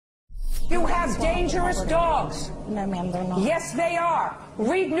You have dangerous dogs. No, ma'am, they're not. Yes, they are.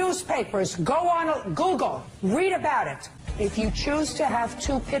 Read newspapers. Go on Google. Read about it. If you choose to have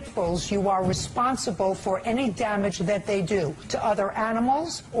two pit bulls, you are responsible for any damage that they do to other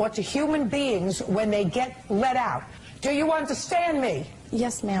animals or to human beings when they get let out. Do you understand me?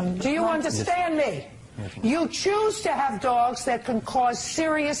 Yes, ma'am. Do you understand me? You choose to have dogs that can cause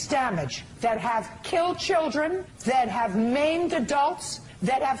serious damage, that have killed children, that have maimed adults,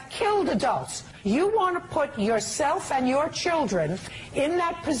 that have killed adults. You want to put yourself and your children in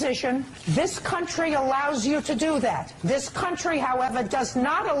that position. This country allows you to do that. This country, however, does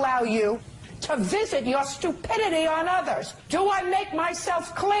not allow you to visit your stupidity on others. Do I make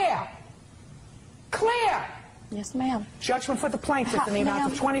myself clear? Clear. Yes, ma'am. Judgment for the plaintiff in the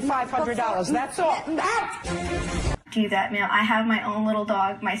amount of $2,500. That's all. Do that, ma'am. I have my own little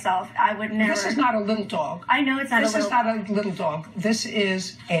dog myself. I would never. This is not a little dog. I know it's not a little. This is not a little dog. This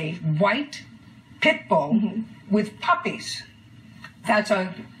is a white pit bull with puppies. That's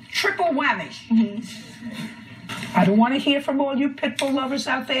a triple whammy. I don't want to hear from all you pit bull lovers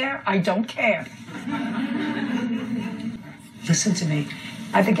out there. I don't care. Listen to me.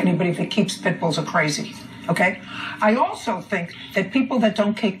 I think anybody that keeps pit bulls are crazy. Okay? I also think that people that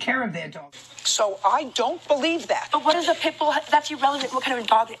don't take care of their dogs. So I don't believe that. But what is a pit bull? That's irrelevant what kind of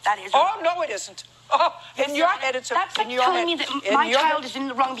dog that is. Oh, no, it isn't. Oh, in your head, it's That's like telling me that my child is in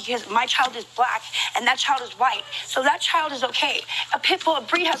the wrong because my child is black and that child is white. So that child is okay. A pit bull, a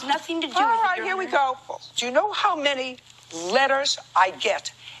breed has nothing to do with it. All right, here we go. Do you know how many letters I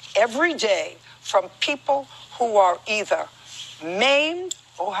get every day from people who are either maimed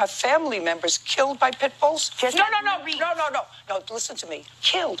or have family members killed by pit bulls? No, listen to me.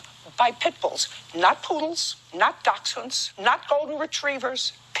 Killed by pit bulls. Not poodles, not dachshunds, not golden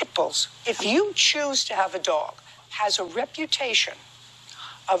retrievers, pit bulls. If you choose to have a dog, has a reputation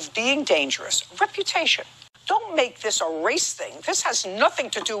of being dangerous, reputation. Don't make this a race thing. This has nothing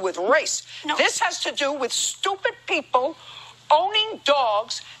to do with race. No. This has to do with stupid people owning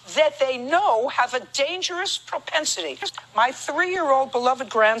dogs that they know have a dangerous propensity. My 3-year-old beloved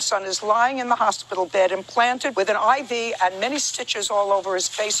grandson is lying in the hospital bed, implanted with an IV and many stitches all over his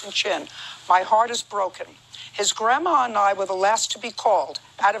face and chin. My heart is broken. His grandma and I were the last to be called,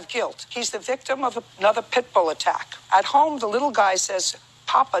 out of guilt. He's the victim of another pit bull attack. At home, the little guy says,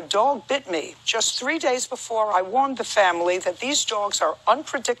 "Papa, dog bit me." Just 3 days before, I warned the family that these dogs are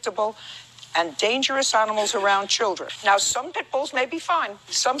unpredictable and dangerous animals around children. Now, some pit bulls may be fine.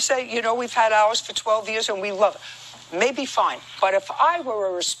 Some say, you know, we've had ours for 12 years and we love it. May be fine. But if I were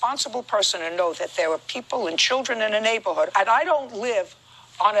a responsible person and know that there are people and children in a neighborhood, and I don't live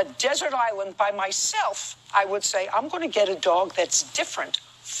on a desert island by myself, I would say, I'm going to get a dog that's different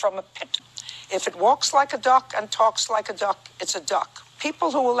from a pit. If it walks like a duck and talks like a duck, it's a duck.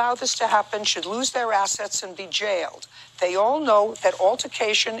 People who allow this to happen should lose their assets and be jailed. They all know that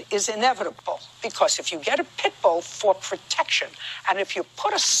altercation is inevitable, because if you get a pit bull for protection, and if you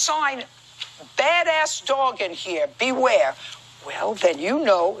put a sign, "Badass dog in here, beware," well, then you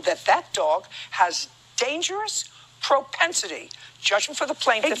know that that dog has dangerous propensity. Judgment for the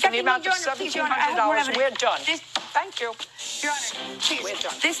plaintiff in the amount of $1,700. We're done. Thank you. Your Honor, please. We're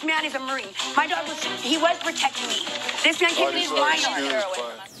done. This man is a Marine. My dog was protecting me. This man can't leave mine on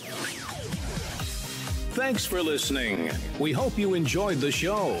heroin. Thanks for listening. We hope you enjoyed the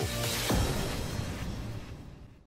show.